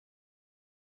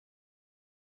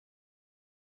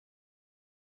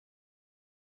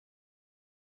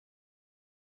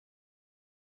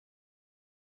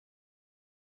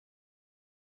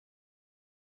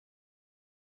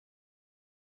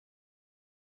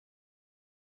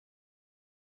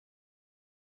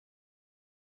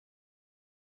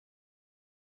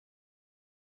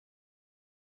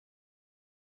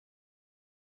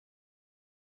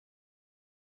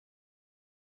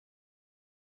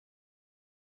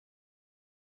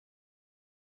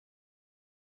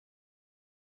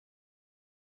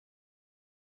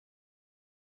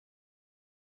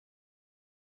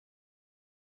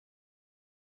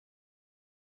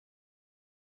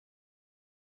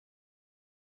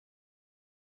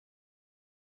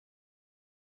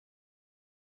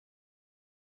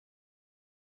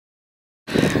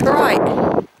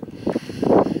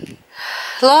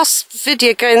last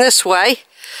video going this way.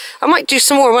 I might do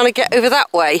some more when I get over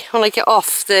that way, when I get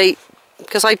off the,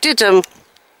 because I did some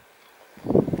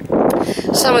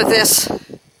of this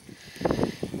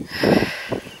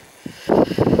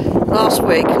last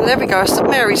week. And there we go, St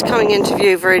Mary's coming into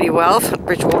view really well from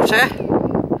Bridgewater.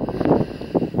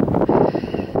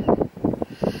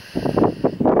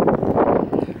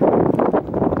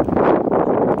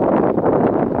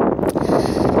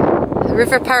 The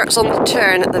River Parrett's on the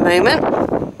turn at the moment.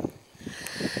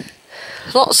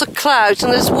 Lots of clouds,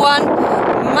 and there's one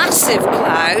massive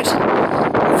cloud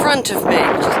in front of me,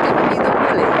 which is giving me the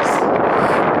willies.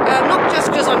 Not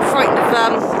just because I'm frightened of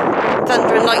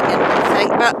thunder and lightning or anything,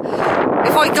 but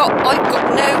if I've got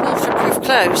no waterproof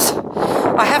clothes.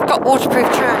 I have got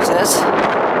waterproof trousers,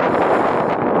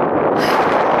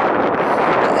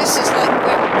 but this is like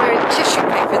wearing tissue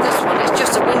paper. This one is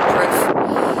just a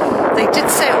windproof. They did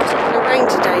say it wasn't going to rain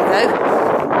today though.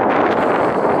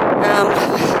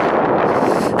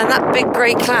 And that big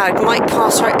grey cloud might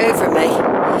pass right over me.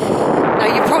 Now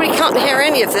you probably can't hear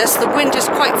any of this, the wind is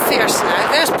quite fierce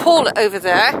now. There's Pawlet over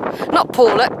there, not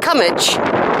Pawlet, Cummage.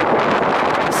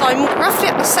 So I'm roughly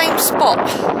at the same spot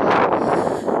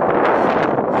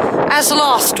as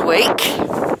last week.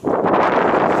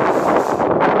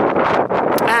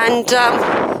 And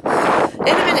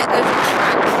in a minute there's a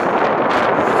track.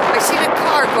 I see a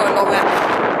car going along it.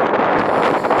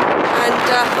 And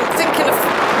I'm thinking of,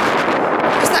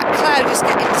 because that cloud is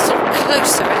getting sort of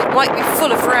closer and it might be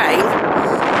full of rain,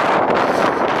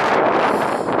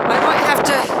 I might have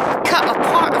to cut a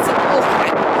part of the walkway.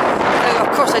 Though of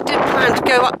course I did plan to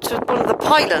go up to one of the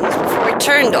pylons before I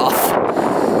turned off.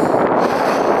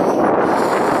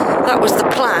 That was the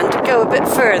plan, to go a bit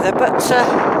further, but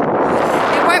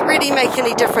it won't really make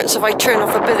any difference if I turn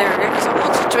off a bit earlier, because I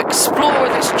wanted to explore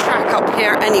this track up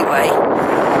here anyway.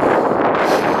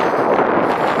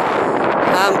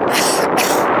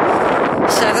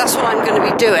 So that's what I'm going to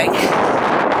be doing.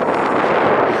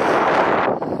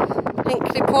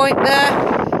 Hinckley Point there.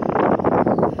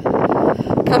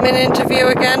 Coming into view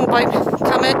again by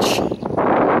Cummage.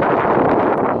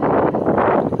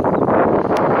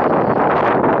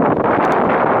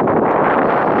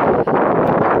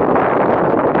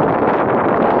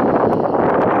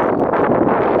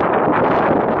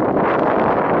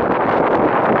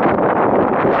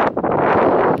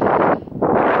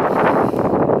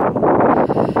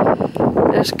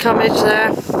 There's Cummage there.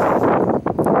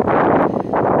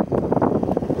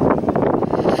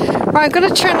 Right, I'm going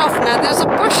to turn off now. There's a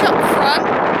bush up front.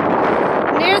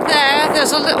 Near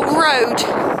there's a little road.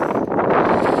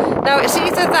 Now it's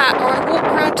either that or I walk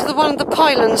round to one of the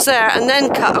pylons there and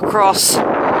then cut across. But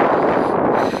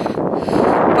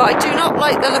I do not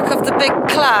like the look of the big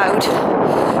cloud.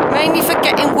 Mainly for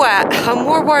getting wet. I'm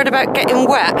more worried about getting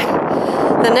wet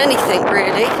than anything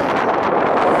really.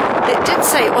 It did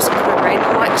say it wasn't going to rain,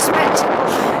 and I expect it will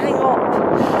hang up.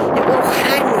 It will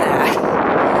hang there.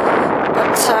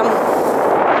 But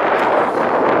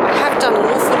I have done an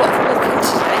awful lot of walking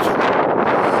today.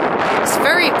 It's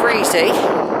very breezy.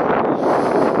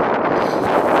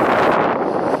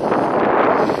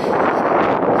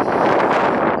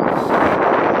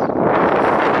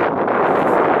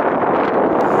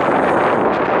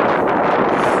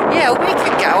 Yeah, a week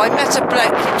ago I met a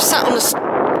bloke who sat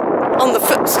on the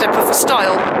footstep of a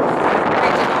stile,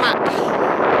 reading a map.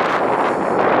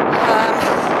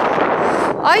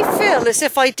 I feel as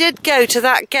if I did go to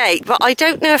that gate, but I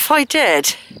don't know if I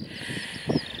did.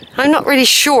 I'm not really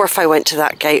sure if I went to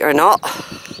that gate or not.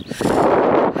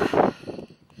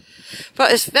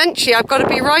 But eventually I've got to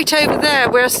be right over there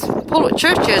where Pawlet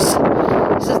Church is.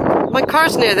 So my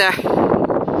car's near there.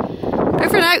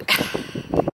 Over and out.